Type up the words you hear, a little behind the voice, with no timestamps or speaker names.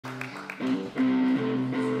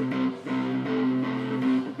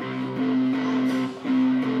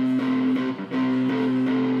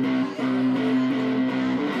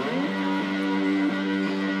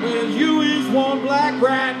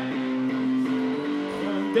rat.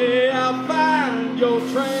 One day I'll find your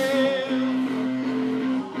trail.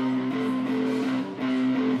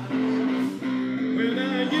 Well,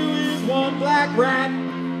 now you is one black rat.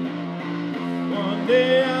 One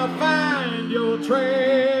day I'll find your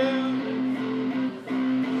trail.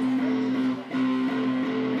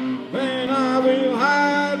 Then I will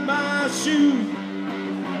hide my shoe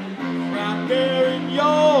right there in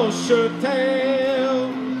your shirt tail.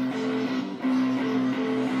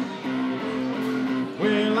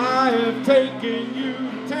 Well, I have taken you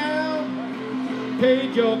to town,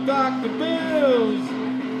 paid your doctor bills.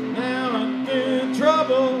 Now I'm in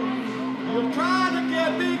trouble. You're trying to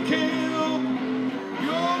get me killed.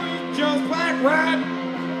 You're just black rat.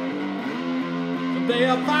 Someday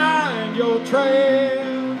I'll find your trail.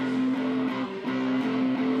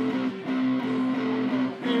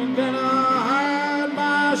 And then I'll hide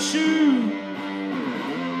my shoe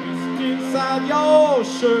just inside your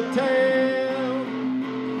shirt tail.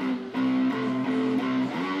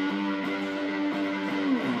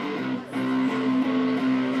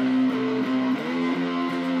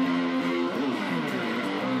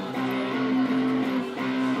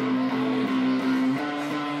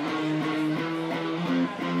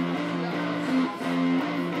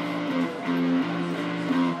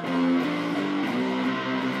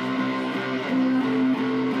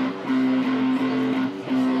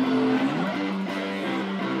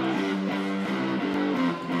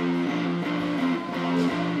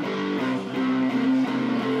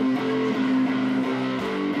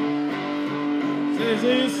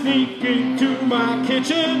 They sneak into my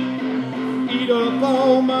kitchen, eat up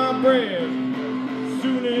all my bread. As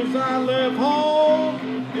soon as I left home,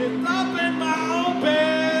 it's up in my own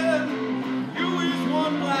bed. You is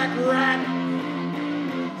one black rat.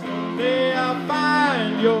 Someday I'll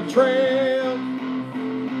find your trail.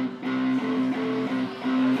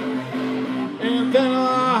 And then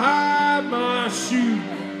I'll hide my shoe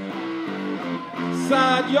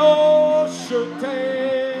inside your shirt tail.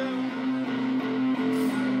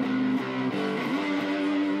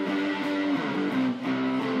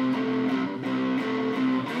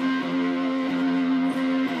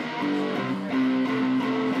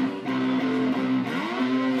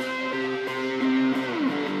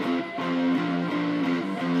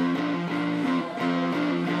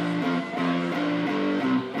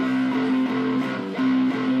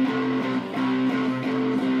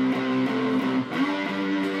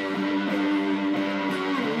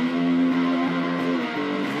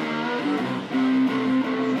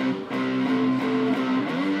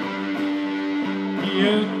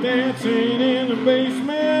 Dancing in the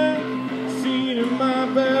basement, seen in my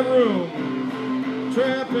bedroom,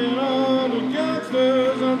 trapping all the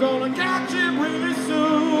youngsters. I'm gonna catch him really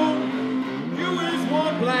soon. You is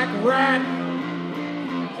one black rat.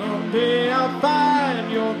 Someday I'll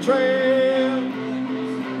find your trail.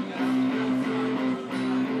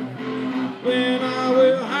 Then I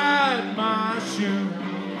will hide my shoe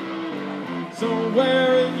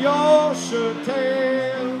somewhere in your shirt tail.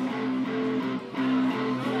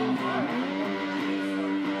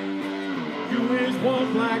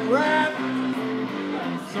 One black rat.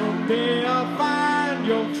 Someday I'll find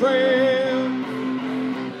your trail.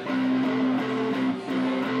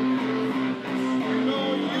 You know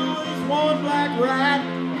you is one black rat.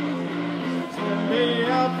 Someday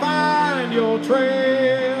I'll find your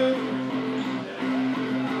trail.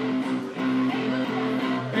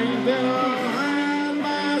 And then I'll hide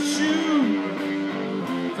my shoe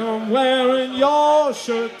somewhere in your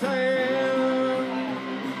shirt tail.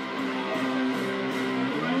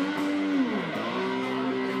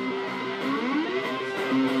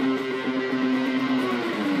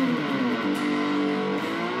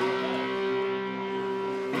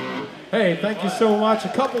 Hey, thank you so much. A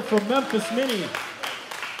couple from Memphis, Minnie.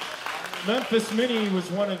 Memphis Minnie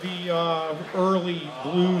was one of the early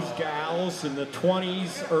blues gals in the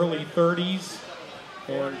 20s, early 30s,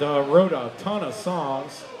 and wrote a ton of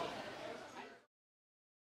songs.